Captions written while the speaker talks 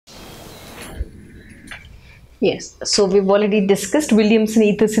Yes, so we've already discussed Williamson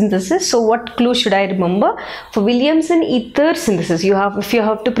ether synthesis. So what clue should I remember? For Williamson ether synthesis, if you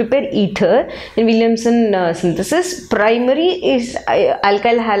have to prepare ether in Williamson synthesis, primary is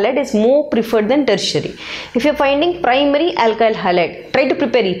alkyl halide is more preferred than tertiary. If you're finding primary alkyl halide, try to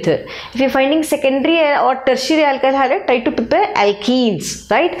prepare ether. If you're finding secondary or tertiary alkyl halide, try to prepare alkenes,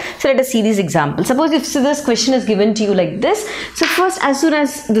 right? So let us see these examples. Suppose if this question is given to you like this. So first, as soon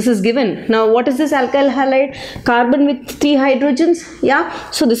as this is given, now what is this alkyl halide? Carbon with 3 hydrogens, yeah.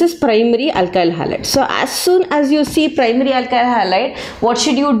 So this is primary alkyl halide. So as soon as you see primary alkyl halide, what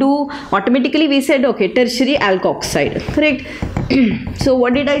should you do? Automatically we said, okay, tertiary alkoxide, correct? So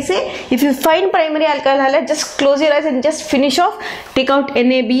what did I say? If you find primary alkyl halide, just close your eyes and just finish off, take out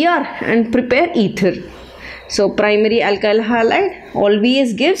NaBr and prepare ether. So primary alkyl halide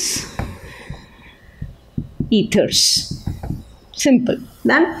always gives ethers. Simple.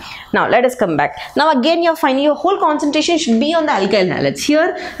 Done. Now let us come back. Now again you're finding your whole concentration should be on the alkyl halides.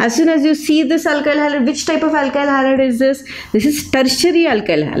 Here, as soon as you see this alkyl halide, which type of alkyl halide is this? This is tertiary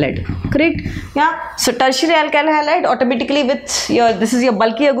alkyl halide. Correct? Yeah. So tertiary alkyl halide automatically with your, this is your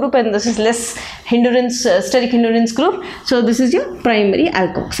bulkier group and this is less hindrance, steric hindrance group. So this is your primary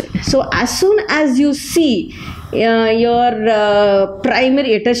alkoxide. So as soon as you see your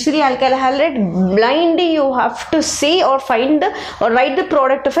primary tertiary alkyl halide, blindly you have to say or find or write the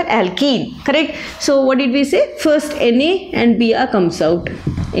product of an alkene, correct? So what did we say? First Na and Br comes out,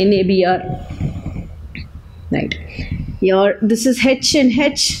 NaBr, right? This is H and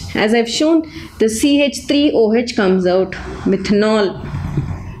H, as I've shown, the CH3OH comes out, methanol.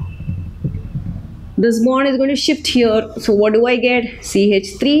 This bond is going to shift here, so what do I get?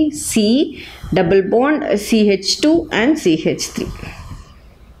 CH3, C, double bond, CH2 and CH3.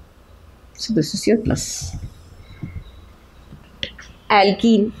 So this is your plus.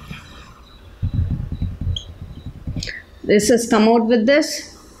 Alkene. This has come out with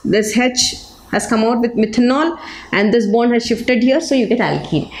this H has come out with methanol and this bond has shifted here, so you get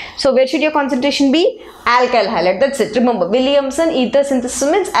alkene. So where should your concentration be? Alkyl halide. That's it. Remember, Williamson ether synthesis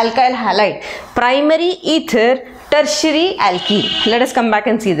means alkyl halide. Primary ether, tertiary alkene. Let us come back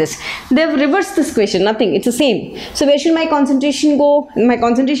and see this. They've reversed this question. Nothing. It's the same. So where should my concentration go? My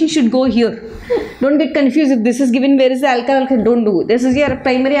concentration should go here. Don't get confused. If this is given, where is the alkyl? Don't do. This is your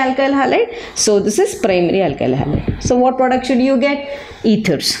primary alkyl halide. So this is primary alkyl halide. So what product should you get?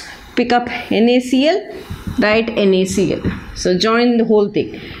 Ethers. Pick up NaCl, write NaCl. So join the whole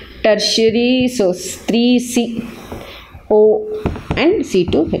thing. Tertiary, so 3CO and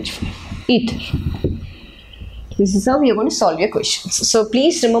C2H5. Ether. This is how we are going to solve your questions. So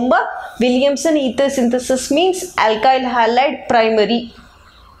please remember, Williamson ether synthesis means alkyl halide primary.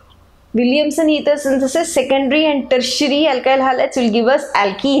 Williamson ether synthesis secondary and tertiary alkyl halides will give us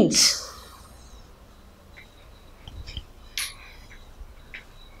alkenes.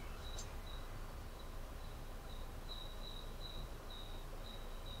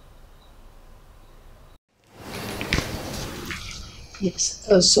 Yes,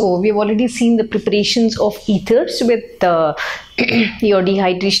 so we have already seen the preparations of ethers with your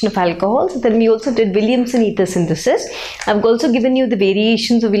dehydration of alcohols. Then we also did Williamson ether synthesis. I've also given you the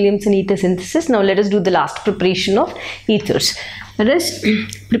variations of Williamson ether synthesis. Now let us do the last preparation of ethers. That is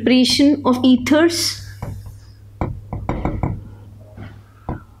preparation of ethers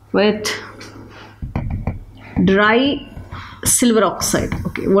with dry silver oxide.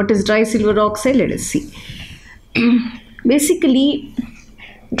 Okay, what is dry silver oxide? Let us see. Basically,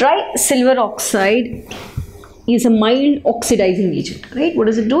 dry silver oxide is a mild oxidizing agent, right? What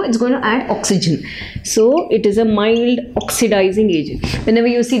does it do? It's going to add oxygen. So it is a mild oxidizing agent. Whenever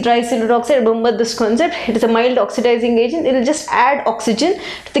you see dry silver oxide, remember this concept. It is a mild oxidizing agent. It will just add oxygen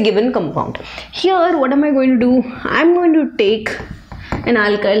to the given compound. Here, what am I going to do? I'm going to take an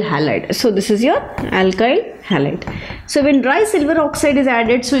alkyl halide. So this is your alkyl halide. So when dry silver oxide is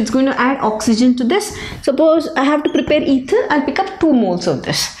added, so it's going to add oxygen to this. Suppose I have to prepare ether, I'll pick up 2 moles of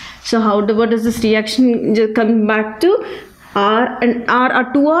this. So what does this reaction just come back to? R and R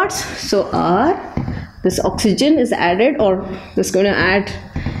are 2 R's. So R, this oxygen is added, or this is going to add,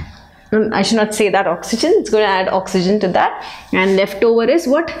 I should not say that oxygen, it's going to add oxygen to that, and left over is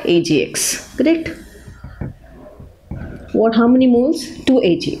what? AgX, correct? What, how many moles? 2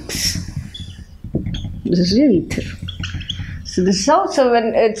 AgX. This is your ether. So this is how, so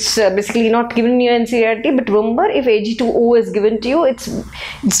when it's basically not given in your NCERT, but remember, if Ag2O is given to you, it's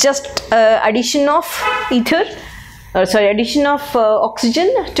just addition of ether, addition of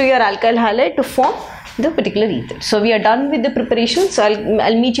oxygen to your alkyl halide to form the particular ether. So we are done with the preparation. So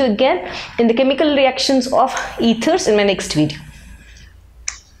I'll meet you again in the chemical reactions of ethers in my next video.